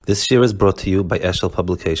This year is brought to you by Eshel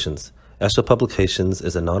Publications. Eshel Publications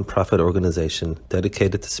is a non-profit organization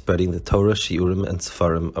dedicated to spreading the Torah, Shiurim, and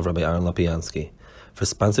Sefarim of Rabbi Aaron Lapiansky. For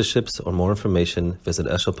sponsorships or more information, visit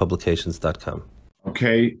eshelpublications.com.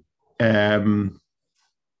 Okay, we're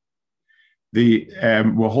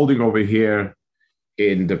holding over here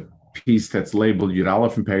in the piece that's labeled Yud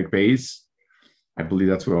Aleph and Perek Beis. I believe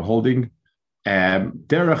that's what we're holding.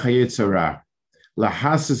 Derech HaYetzirah,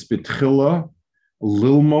 Lahasis B'tchila,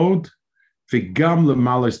 Lilmod, Vigam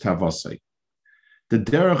L'malis Tavasai. The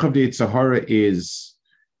derech of the Yitzhahara is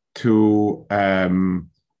to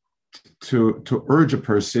urge a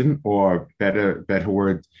person, or better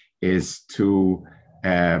word is to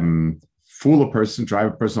fool a person,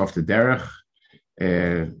 drive a person off the derech.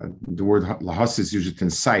 The word lahas is usually to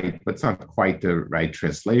incite, but it's not quite the right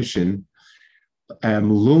translation.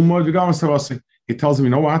 Lilmod Vigam Tavasai. He tells him,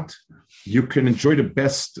 you know what? You can enjoy the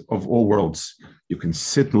best of all worlds. You can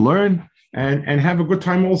sit and learn and have a good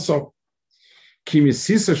time also. He's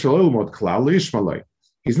not going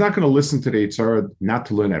to listen to the Yitzhar not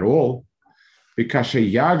to learn at all.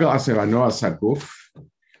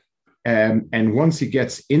 And once he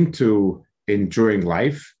gets into enjoying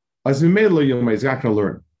life, he's not going to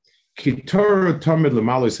learn. Because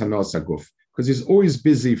he's always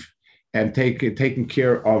busy and taking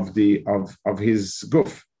care of his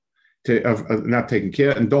guf. Not taking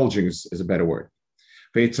care, indulging is a better word.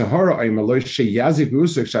 The Yitzhar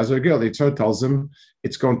tells him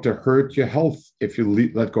it's going to hurt your health if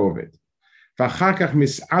you let go of it.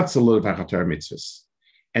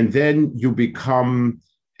 And then you become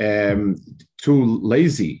too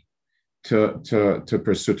lazy to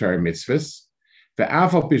pursue Torah mitzvahs.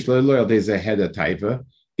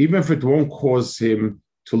 Even if it won't cause him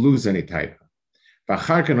to lose any taiva. And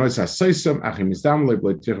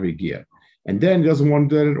then he doesn't want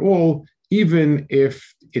to do it at all, even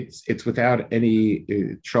if it's without any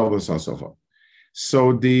trouble and so on and so forth.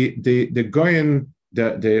 So the Goyen,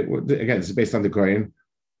 again, it's based on the Goyen.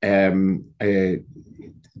 It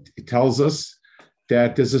tells us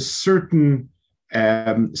that there's a certain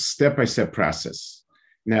step-by-step process.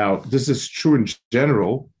 Now, this is true in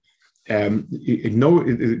general.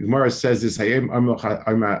 Gemara says this, and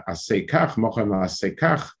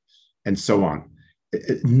so on.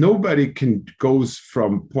 Nobody goes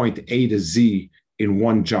from point A to Z in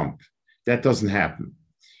one jump. That doesn't happen.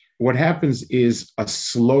 What happens is a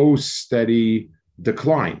slow, steady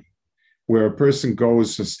decline, where a person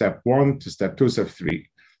goes from step 1 to step 2, step 3,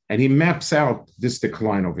 and he maps out this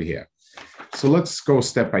decline over here. So let's go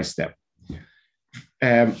step by step.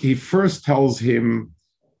 He first tells him,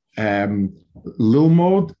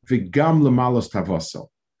 Lilmod vigam l'malos tavaso.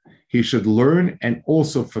 He should learn and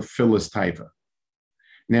also fulfill his taiva.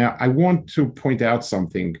 Now, I want to point out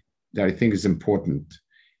something that I think is important.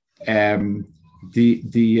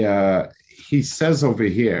 He says over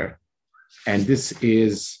here, and this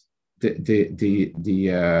is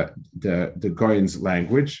the Goyen's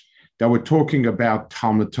language, that we're talking about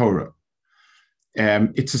Talmud Torah.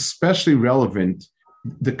 It's especially relevant,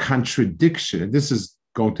 the contradiction. This is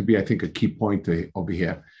going to be, I think, a key point over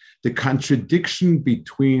here. The contradiction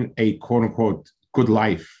between a quote-unquote good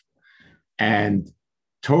life and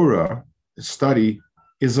Torah study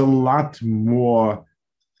is a lot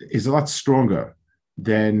stronger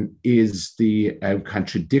than is the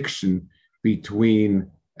contradiction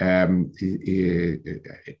between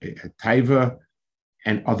taiva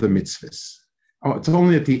and other mitzvahs. It's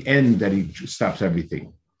only at the end that he stops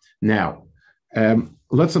everything. Now,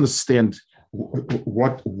 let's understand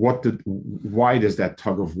why there's that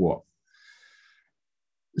tug of war.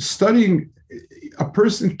 Studying, a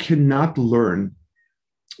person cannot learn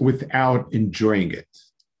without enjoying it.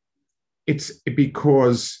 It's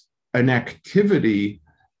because an activity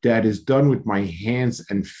that is done with my hands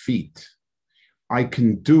and feet, I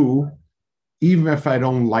can do even if I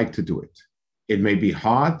don't like to do it. It may be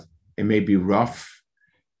hard, it may be rough,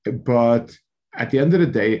 but at the end of the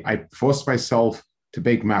day, I force myself to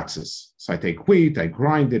bake matzahs. So I take wheat, I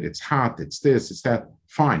grind it, it's hot, it's this, it's that.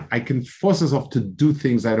 Fine. I can force myself to do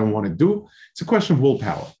things I don't want to do. It's a question of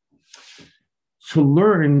willpower. To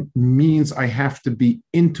learn means I have to be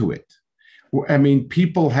into it. I mean,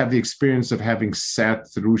 people have the experience of having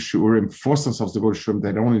sat through shiurim, forced themselves to go to shiurim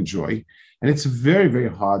they don't enjoy. And it's very, very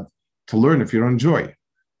hard to learn if you don't enjoy.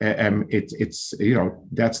 It's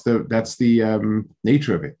that's the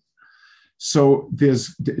nature of it. So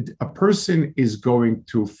a person is going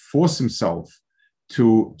to force himself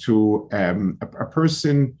a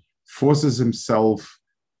person forces himself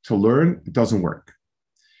to learn. It doesn't work.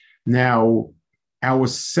 Now, our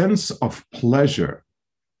sense of pleasure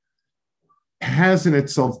has in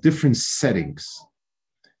itself different settings.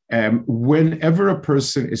 Whenever a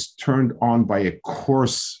person is turned on by a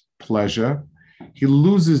coarse pleasure, he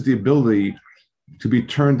loses the ability to be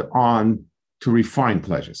turned on to refined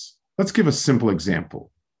pleasures. Let's give a simple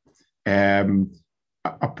example.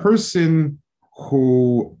 A person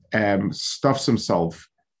who stuffs himself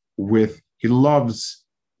with, he loves,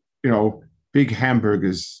 big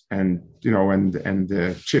hamburgers and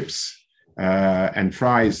chips and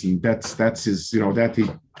fries, and that's his,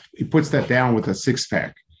 that he puts that down with a six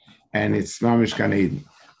pack, and it's mamish gan eden.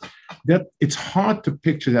 That it's hard to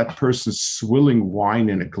picture that person swilling wine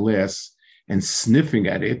in a glass and sniffing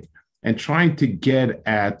at it and trying to get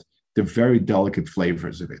at the very delicate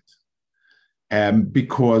flavors of it.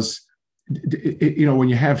 Because, when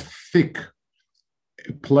you have thick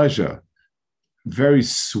pleasure, very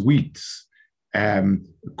sweet,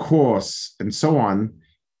 coarse, and so on,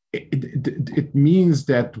 it means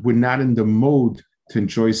that we're not in the mode to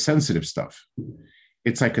enjoy sensitive stuff.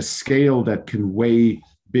 It's like a scale that can weigh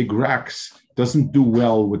big rocks, doesn't do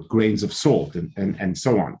well with grains of salt and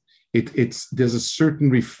so on. There's a certain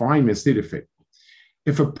refinement state of it.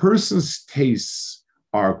 If a person's tastes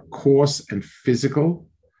are coarse and physical,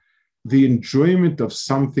 the enjoyment of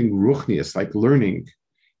something ruchnius, like learning,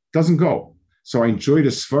 doesn't go. So I enjoy the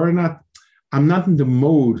svaranat. I'm not in the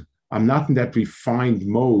mode, I'm not in that refined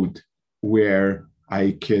mode where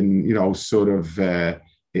I can, sort of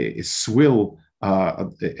swill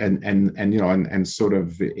and sort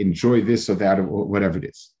of enjoy this or that or whatever it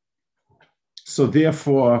is. So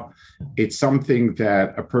therefore, it's something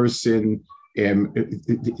that a person,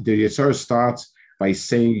 the Yisra starts by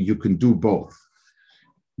saying you can do both.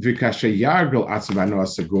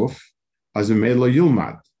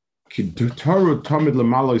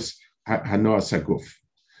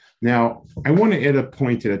 Now, I want to add a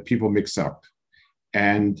point that people mix up,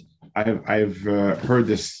 and I've heard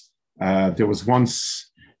this. There was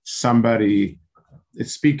once somebody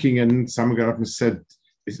speaking, and someone got up and said,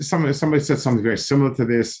 somebody said something very similar to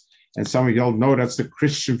this, and someone yelled, "No, that's the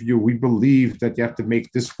Christian view. We believe that you have to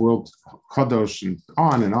make this world kadosh,"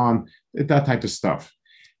 and on, that type of stuff.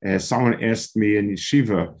 Someone asked me in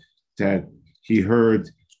yeshiva that he heard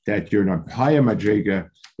that you're not higher madrega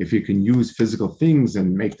if you can use physical things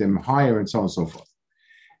and make them higher, and so on and so forth.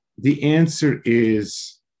 The answer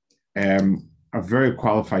is a very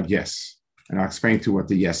qualified yes, and I'll explain to you what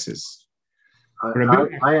the yes is.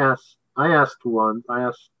 I asked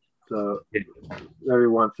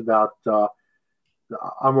everyone about the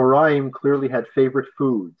Amoraim clearly had favorite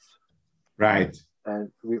foods. Right. And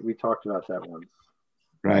we talked about that once.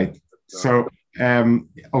 Right. So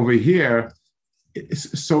over here,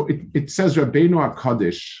 it says Rabbeinu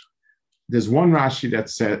HaKadosh. There's one Rashi that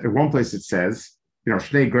says, one place it says,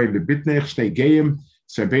 Shnei Goyim B'Bitnech, Shnei Geim,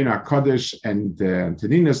 so Rabbeinu HaKadosh and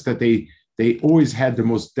Taninas, that they always had the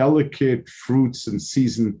most delicate fruits and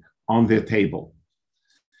season on their table.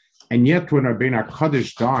 And yet when Rabbeinu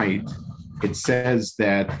HaKadosh died, it says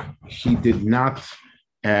that he did not,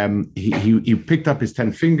 he picked up his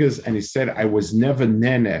 10 fingers and he said, I was never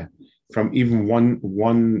nene from even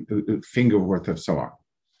one finger worth of so on.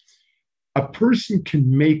 A person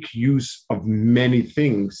can make use of many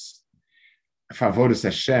things, favodas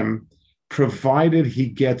Hashem, provided he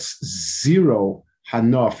gets zero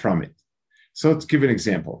hana from it. So let's give an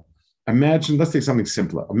example. Imagine, let's take something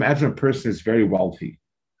simpler. Imagine a person is very wealthy.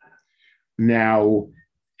 Now,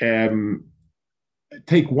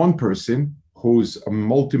 take one person who's a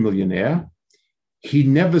multimillionaire. He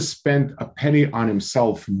never spent a penny on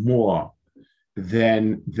himself more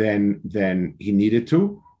than he needed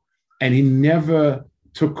to, and he never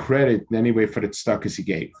took credit in any way for the tzedakahs he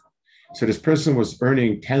gave. So this person was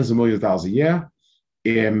earning tens of millions of dollars a year.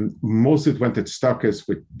 Most of it went to tzedakahs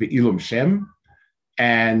with Be'ilum Shem,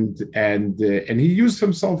 and he used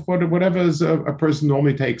himself for whatever a person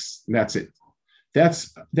normally takes, and that's it.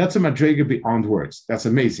 That's a madrega beyond words. That's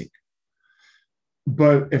amazing.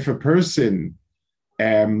 But if a person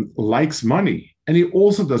likes money, and he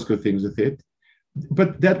also does good things with it,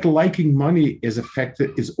 but that liking money is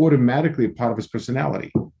automatically a part of his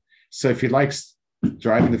personality. So if he likes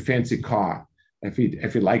driving the fancy car, if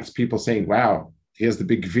he likes people saying, wow, here's the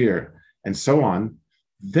big veer, and so on,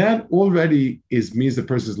 that already means the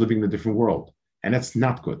person is living in a different world, and that's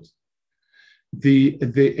not good.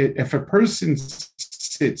 If a person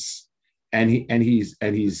sits and he's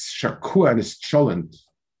shakua and is cholent,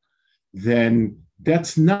 then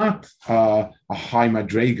that's not a high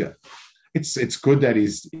madrega. It's good that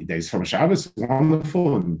he's from Shabbos,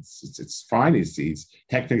 wonderful, and it's fine. He's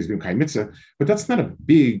technically being kai mitzvah, but that's not a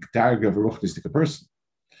big darga of a ruchnistic person.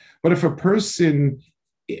 But if a person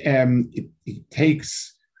it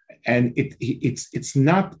takes, and it's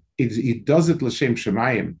not, it does it l'shem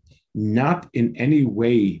shemayim, not in any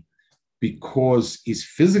way because he's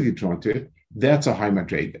physically drawn to it. That's a high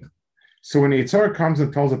madrega. So when Yitzhar comes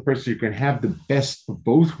and tells a person you can have the best of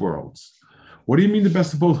both worlds, what do you mean the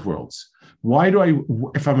best of both worlds? Why do I,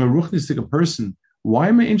 if I'm a ruchnistic person, why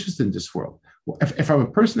am I interested in this world? If I'm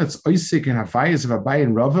a person that's oisik and havayas of Abai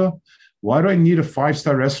and Rava, why do I need a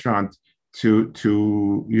 5-star restaurant to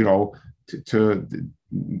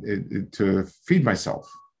feed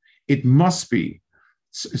myself? It must be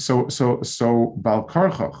so Bal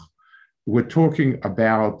Karchach. We're talking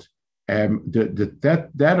about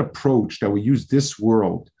that approach that we use this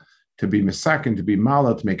world to be misakin, to be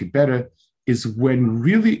mala, to make it better, is when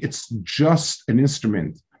really it's just an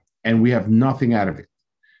instrument and we have nothing out of it.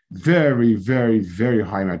 Very, very, very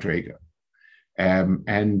high madrega.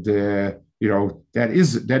 That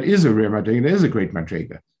is a rare madrega, that is a great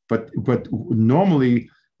madrega. But normally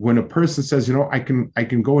when a person says, I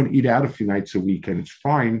can go and eat out a few nights a week and it's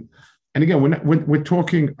fine. And again, when we're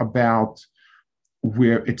talking about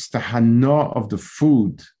where it's the hana of the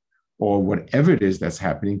food or whatever it is that's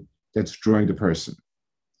happening that's drawing the person.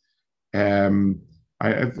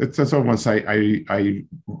 That's all once I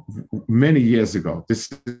many years ago. This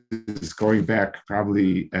is going back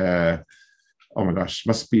probably oh my gosh,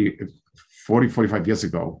 must be 40, 45 years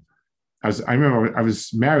ago. I remember I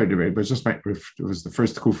was married already, but it was the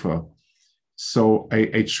first kufa. So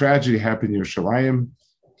a tragedy happened in Yerushalayim,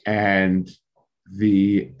 and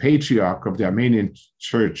the patriarch of the Armenian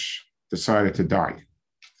church decided to die.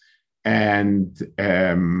 And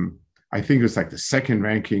I think it was like the second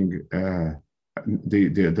ranking, the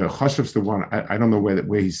Chashev's the one, I don't know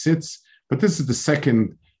where he sits, but this is the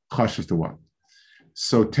second Chashev's the one.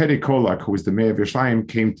 So Teddy Kolak, who was the mayor of Yerushalayim,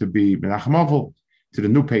 came to be Menachem Avel, to the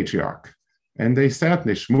new patriarch. And they sat and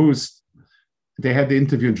they schmoozed. They had the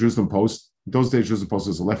interview in Jerusalem Post. Those days, Jerusalem Post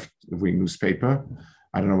was a left-wing newspaper.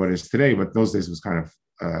 I don't know what it is today, but those days it was kind of,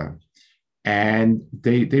 and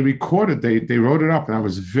they recorded, they wrote it up, and I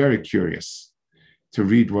was very curious to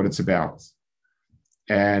read what it's about.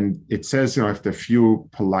 And it says, after a few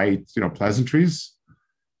polite, pleasantries,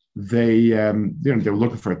 they were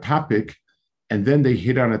looking for a topic, and then they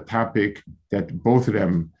hit on a topic that both of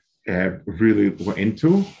them really were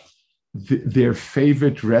into, their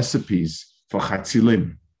favorite recipes for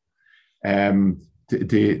chatzilim. The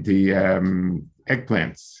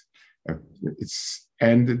eggplants.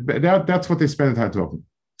 That's what they spent the time talking.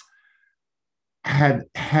 Had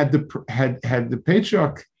the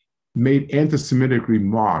patriarch made anti-Semitic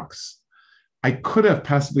remarks, I could have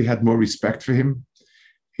possibly had more respect for him.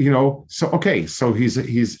 So he's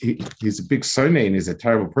a big surname and he's a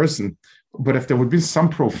terrible person. But if there would be some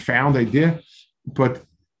profound idea, but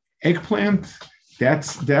eggplant,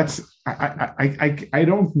 that's I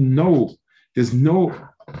don't know. There's no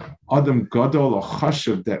Adam Gadol or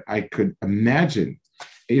Chashav that I could imagine.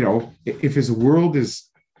 If his world is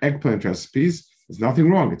eggplant recipes, there's nothing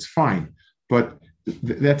wrong. It's fine. But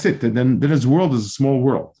that's it. Then his world is a small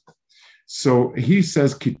world. So he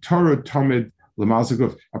says, Kitara Tamid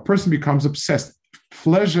Lamazagov. A person becomes obsessed.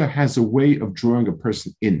 Pleasure has a way of drawing a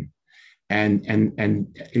person in. And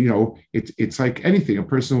it's like anything. A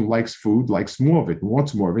person who likes food likes more of it,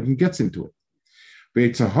 wants more of it, and gets into it. Then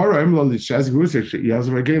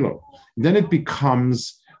it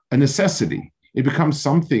becomes a necessity. It becomes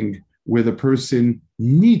something where the person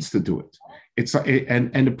needs to do it.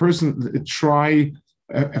 And the person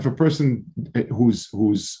if a person who's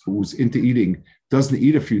into eating doesn't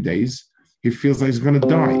eat a few days, he feels like he's going to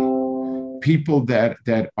die. People that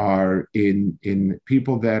are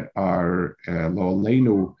lo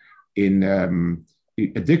aleinu in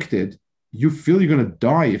addicted, you feel you're going to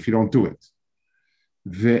die if you don't do it.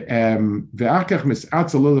 And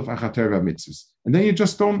then you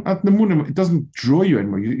just don't, it doesn't draw you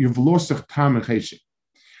anymore. You've lost the tam and cheshik.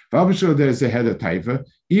 There's a head of taiva.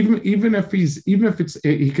 Even if he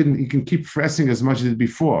can keep pressing as much as he did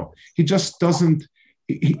before. He just doesn't.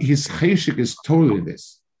 His cheshik is totally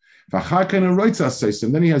this.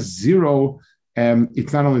 And then he has zero.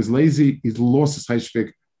 It's not only he's lazy, he's lost his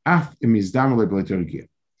cheshik. Okay,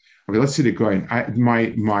 let's see the going.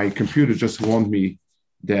 My computer just warned me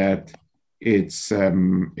that it's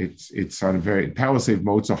on a very power save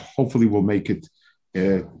mode, so hopefully we'll make it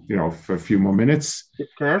for a few more minutes.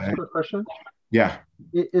 Can I ask a quick question? Yeah.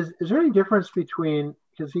 Is there any difference between,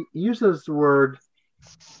 because he uses the word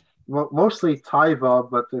mostly taiva,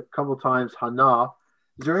 but a couple times hana.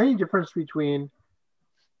 Is there any difference between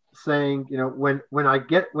saying, when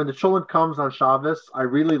the cholent comes on Shabbos, I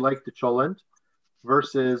really like the cholent,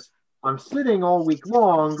 versus I'm sitting all week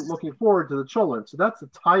long looking forward to the cholent. So that's a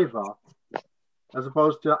taiva, as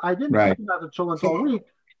opposed to I didn't think about the cholent all week,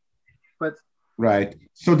 but right.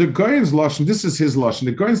 So the Goyen's lashon, this is his lashon.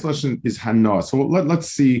 The Goyen's lashon is hana. So let's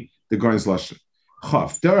see the Goyen's lashon.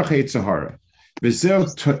 Chaf derech eitzahara. V'zeh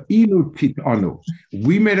ta'inu kitanu.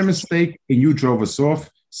 We made a mistake and you drove us off.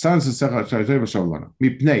 Sans secha shayteva shavlana.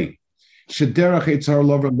 Mipnei shederech eitzahara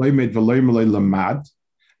lover loimed v'loimelei lamad.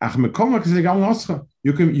 Ach mekom ha'kazegam noscha.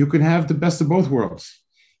 You can have the best of both worlds.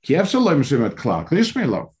 Ki efshar loim shemet klal. Klishmei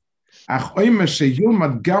lov. Ach oime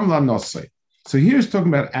sheyilmad gam la nosei. So here's talking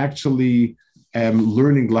about actually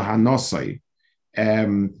learning lahanosai,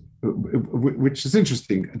 which is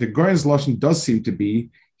interesting. The Goyen's lashon does seem to be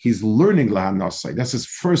he's learning lahanosai. That's his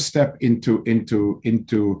first step into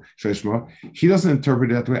Shleima. He doesn't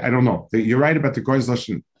interpret it that way. I don't know. You're right about the Goyen's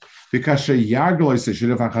lashon. Because yaglo is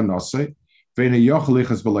shirav hachanosai, ve'ne yochel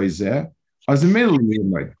lichas b'leizeh, as a middle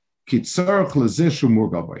yimid kitzarach lezeh shumur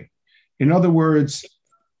gavay. In other words,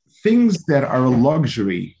 things that are a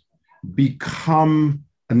luxury become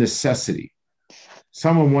a necessity.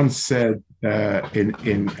 Someone once said in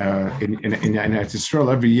Israel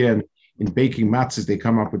every year in baking matzahs they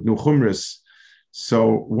come up with new chumras.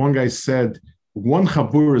 So one guy said one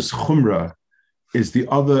chaburas chumra is the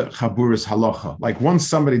other chaburas halacha. Like once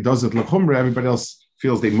somebody does it lechumra, everybody else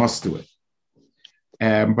feels they must do it.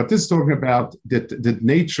 But this is talking about the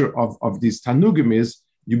nature of these tanugim is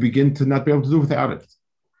you begin to not be able to do without it.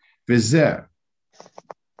 V'zeh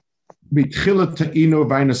bitchilat ta'inu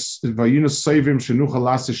v'ayinus soivim shenucha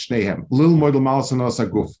lasa shnehem lil model malas anos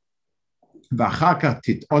aguf v'achaka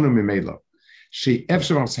titonu mimela she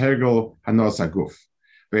efshem as hergel hanos aguf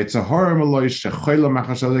v'etzahora maloi shechoyla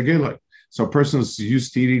machashal ageloi. So a person is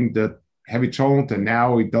used to eating the heavy cholent and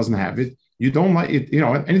now he doesn't have it. You don't like it,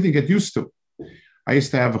 anything get used to. I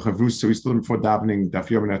used to have a chavrusa, so we still before davening daf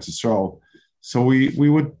yom and Yisrael. So we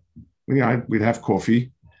would, we'd have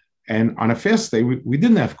coffee. And on a fast day, we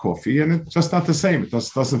didn't have coffee, and it's just not the same. It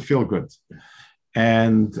just doesn't feel good.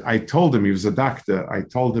 And I told him, he was a doctor, I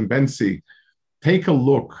told him, Bensi, take a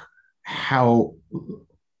look how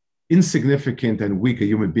insignificant and weak a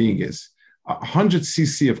human being is. 100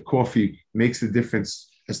 cc of coffee makes a difference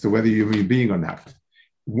as to whether you're a human being or not.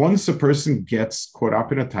 Once a person gets caught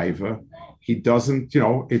up in a taiva, he doesn't,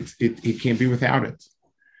 he can't be without it.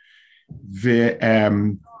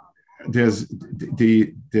 There's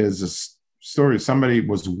a story. Somebody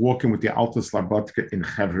was walking with the Alta Slabotka in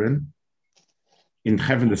Hebron,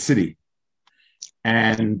 the city,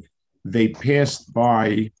 and they passed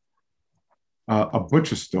by a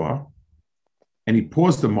butcher store, and he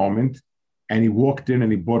paused a moment, and he walked in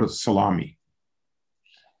and he bought a salami,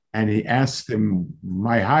 and he asked him,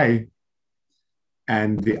 "My hi,"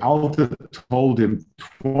 and the Alta told him,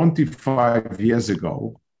 25 years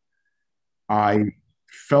ago, I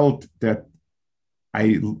felt that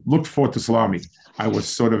I looked forward to salami. I was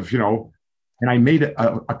sort of, and I made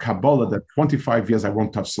a Kabbalah that 25 years I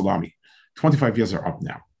won't touch salami. 25 years are up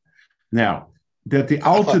now. Now, that the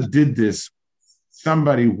Alta did this,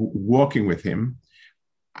 somebody walking with him,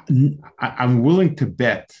 I'm willing to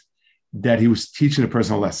bet that he was teaching a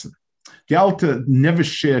person a lesson. The Alta never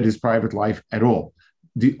shared his private life at all.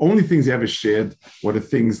 The only things he ever shared were the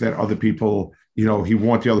things that other people, he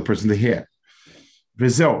wanted the other person to hear. So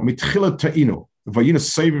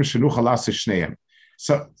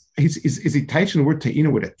is he teaching the word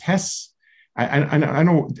ta'inu with a test? I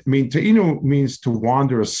know. Ta'inu means to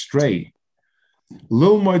wander astray.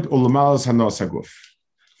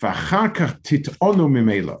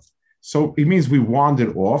 So it means we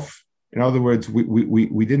wandered off. In other words, we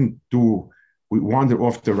wandered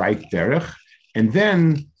off the right derech, and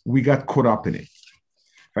then we got caught up in it.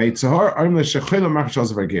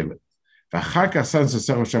 ואחר כך סנס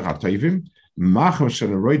הסרם של הטויבים, מחם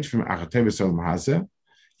שנרוית from החטב של המהזה,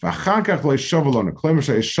 ואחר כך לא ישוב לנו, כלומר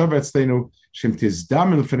שישוב אצלנו, שאם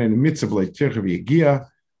תזדמן לפנינו מצב לא יתרח ויגיע,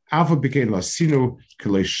 אף בכן לא עשינו, כי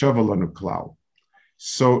לא ישוב לנו כלל.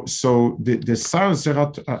 So the silence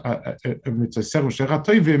של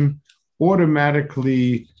הטויבים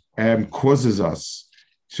automatically causes us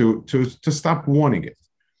to stop wanting it.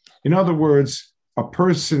 In other words, a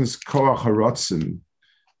person's koach haratzon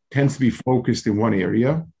tends to be focused in one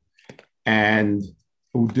area, and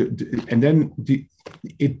then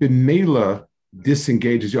it b'meila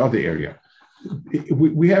disengages the other area.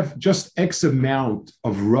 We have just X amount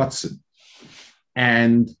of rutzin,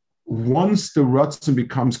 and once the rutzin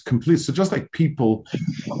becomes complete, so just like people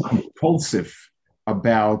are compulsive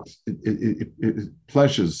about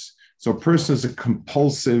pleasures, so a person is a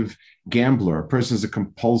compulsive gambler, a person is a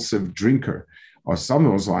compulsive drinker, or some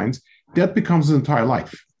of those lines, that becomes his entire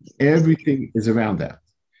life. Everything is around that.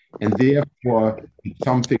 And therefore, it's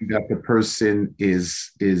something that the person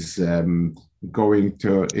is going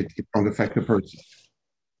to, it won't affect the person.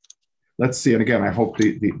 Let's see, and again, I hope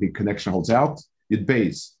the connection holds out. It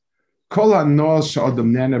bays. Kol ha'noal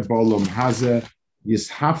she'adam nene b'olam hazeh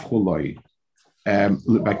yishafchu loi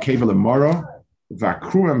b'keva lemora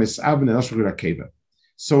v'akrua mis'avin enashvur akeva.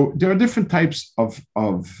 So there are different types of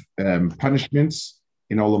punishments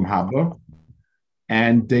in Olam Haba,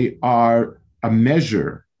 and they are a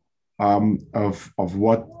measure of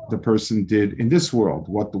what the person did in this world,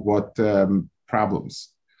 what problems.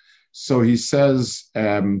 So he says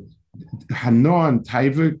Hanoah and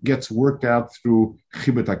Taiva gets worked out through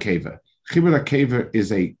Chibut HaKeva. Chibut HaKeva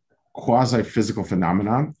is a quasi-physical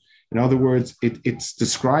phenomenon. In other words, it's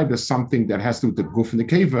described as something that has to do with the guf and the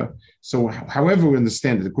keva. So, however we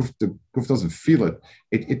understand it, the guf doesn't feel it.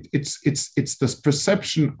 It's the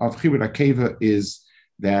perception of chibur hakeva is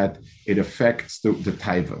that it affects the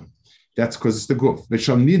taiva. That's because it's the guf.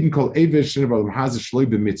 V'sham nidin kol evesh shenebal haze shloi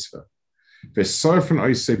b'mitzvah. V'sorfen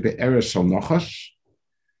oisei be'eresh shal nochash.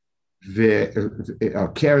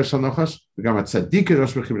 V'keresh shal nochash. V'gam atzadik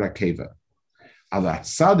rosh b'chibur hakeva. So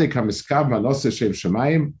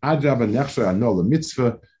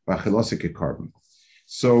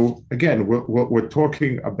again, we're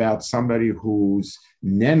talking about somebody whose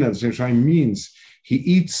nena means he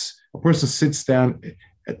eats. A person sits down.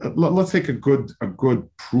 Let's take a good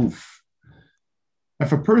proof.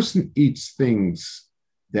 If a person eats things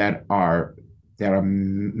that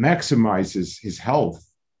maximizes his health,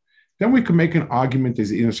 then we can make an argument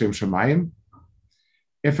as in Hashem Shemayim.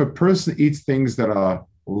 If a person eats things that are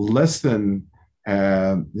less than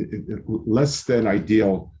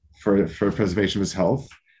ideal for preservation of his health,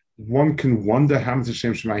 one can wonder how much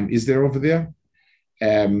Hashem Shemayim is there over there.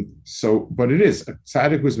 But it is a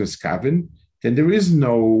tzaddik was miskavin. Then there is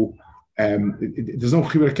no there's no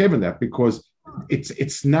chibur hakeva in that, because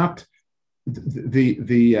it's not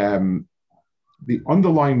the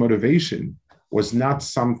underlying motivation was not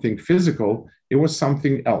something physical; it was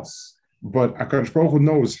something else. But HaKadosh Baruch Hu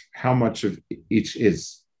knows how much of each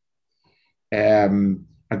is. A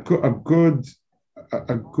good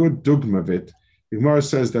dogma of it. The Gemara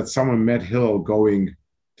says that someone met Hillel going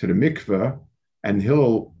to the mikveh, and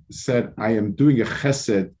Hillel said, "I am doing a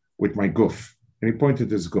chesed with my guf," and he pointed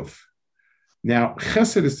to his guf. Now,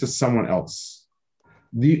 chesed is to someone else.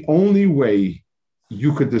 The only way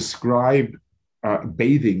you could describe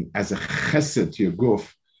bathing as a chesed to your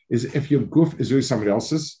guf is if your guf is really somebody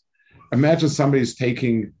else's. Imagine somebody's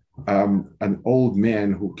taking an old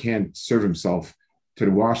man who can't serve himself to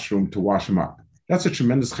the washroom to wash him up. That's a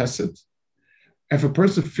tremendous chesed. If a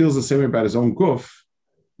person feels the same way about his own guf,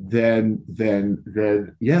 then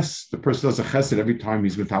yes, the person does a chesed every time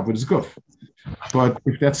he's metab with his guf. But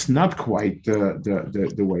if that's not quite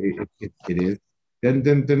the way it is, then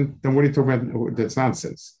what are you talking about? That's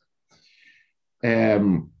nonsense.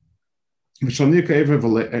 So he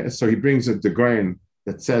brings the grain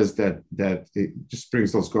that says that it just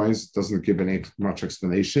brings those goins, doesn't give any much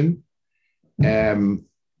explanation. And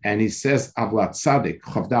he says, Avlat Tzadik,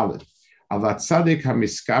 Chavdalit. Avlat Tzadik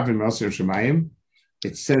hamiskavin Mosir Shemayim.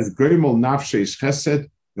 It says, Goimol Nafshe Ish Chesed,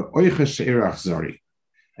 Ve'oicha She'erach Zori.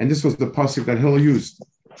 And this was the pasuk that Hillel used.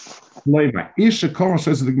 Shleima, Ish Shekol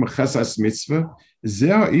Moshe Zedik Mechesas Mitzvah,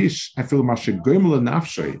 Zeh Ish, I feel Mashe Goimol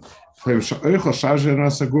Nafshe, Ve'oicha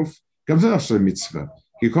She'erach Zaguf, Gam Zeh Nafshe Mitzvah.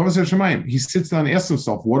 He sits down and asks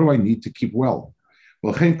himself, what do I need to keep well?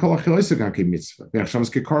 Well, he says, what do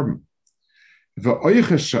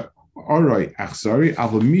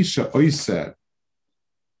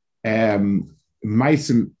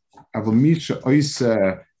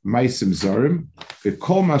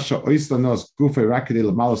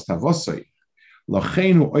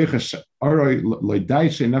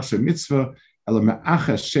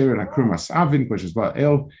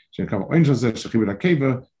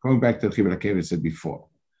going back to the Chibur HaKeva I said before.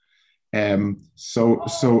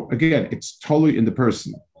 So again, it's totally in the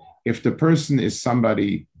person. If the person is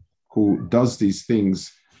somebody who does these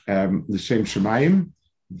things, l'shem shemayim,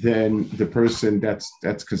 then the person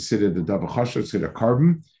that's considered the davar chashuv, considered a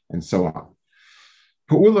carbon, and so on.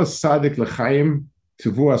 Pa'ula sadik l'chaim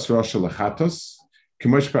tivuas rasha l'chatos.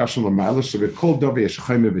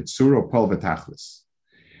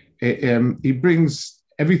 He brings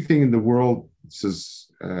everything in the world. This is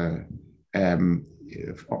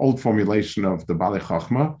old formulation of the Balei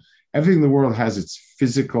Chachma. Everything in the world has its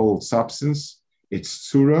physical substance, its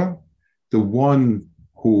tzura, the one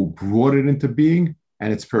who brought it into being,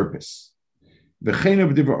 and its purpose.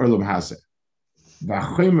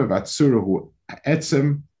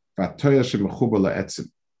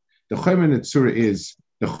 The chayim and the tzura is,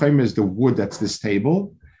 the chayim is the wood that's this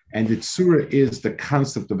table, and the tzura is the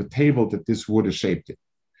concept of a table that this wood is shaped in.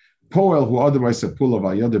 Poel who otherwise a pula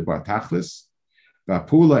v'ayode b'atachlis,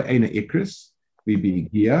 v'apula eina ikris,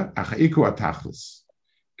 v'bigia acha'iku atachlis.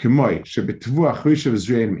 K'moy shebetvu achrisha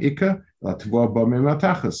v'zreim ika latvu b'mem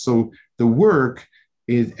atachlis. So the work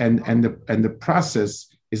is and the process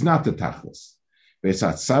is not the tachlis.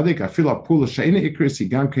 V'esat sadik afila pula she'eina ikris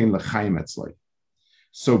higan kein l'chaim etzloi.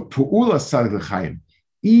 So pu'ula sadik l'chaim.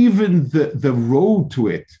 Even the road to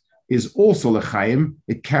it is also l'chaim.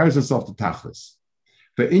 It carries itself to tachlis.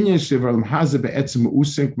 But inyan shivarim haze be'etzem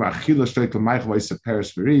usink ma'achila shleik l'maych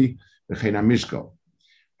v'yisaperes v'ri v'chein ha'mishkal.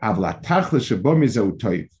 Avla tachlis shebo mizeu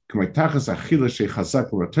toiv. K'may tachlis achila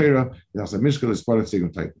she'chazak l'ratera v'yaz ha'mishkal l'sporet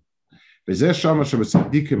sigum toiv. V'zeh shama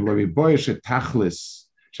she'betzadikim lo miboye she'tachlis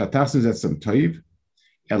she'tachlis etzem toiv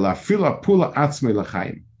el afila pula atzmei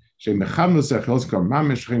l'chaim she'mecham l'zeh chelzkar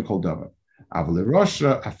mamish chen kol davar. I want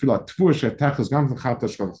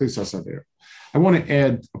to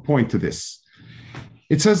add a point to this.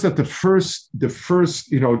 It says that the first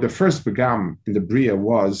begam in the Bria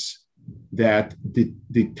was that the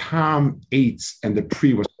tam eights and the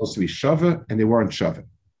pre were supposed to be shava and they weren't shava.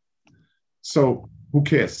 So who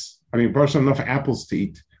cares? I mean, brush enough apples to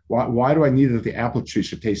eat. Why do I need that the apple tree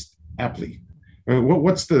should taste apply? I mean,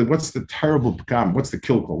 what's the terrible begam? What's the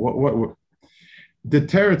kilkel? What the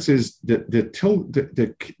teretz is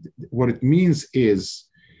what it means is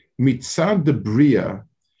mitzad the bria,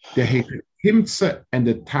 the himtza and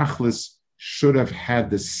the tachlis should have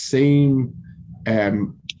had the same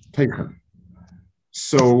teichen.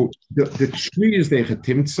 So the tree is the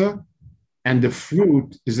hetimtza and the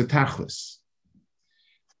fruit is the tachlis.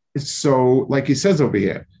 So, like he says over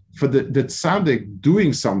here, for the tzaddik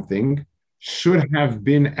doing something should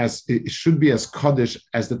be as kaddish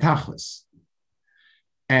as the tachlis.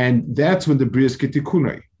 And that's when the bria is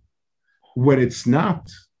ketikunai. When it's not,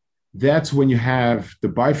 that's when you have the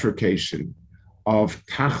bifurcation of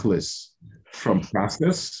tachlis from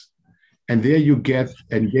process, and there you get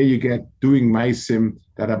doing maisim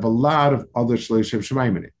that have a lot of other shleishim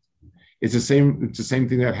shemaim in it. It's the same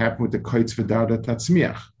thing that happened with the koitz v'darda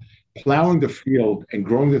tatzmiach, plowing the field and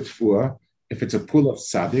growing the tefua. If it's a pool of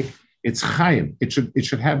tzaddik, it's chayim. It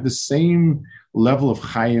should have the same level of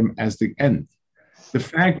chayim as the end. The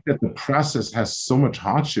fact that the process has so much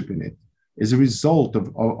hardship in it is a result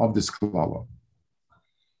of this klala.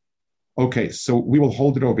 Okay, so we will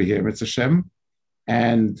hold it over here, Mitzvah Hashem,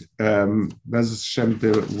 and Bez Hashem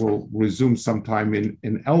will resume sometime in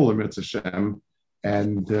Elul, Mitzvah Hashem,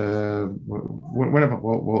 and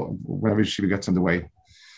whenever Shiva gets underway.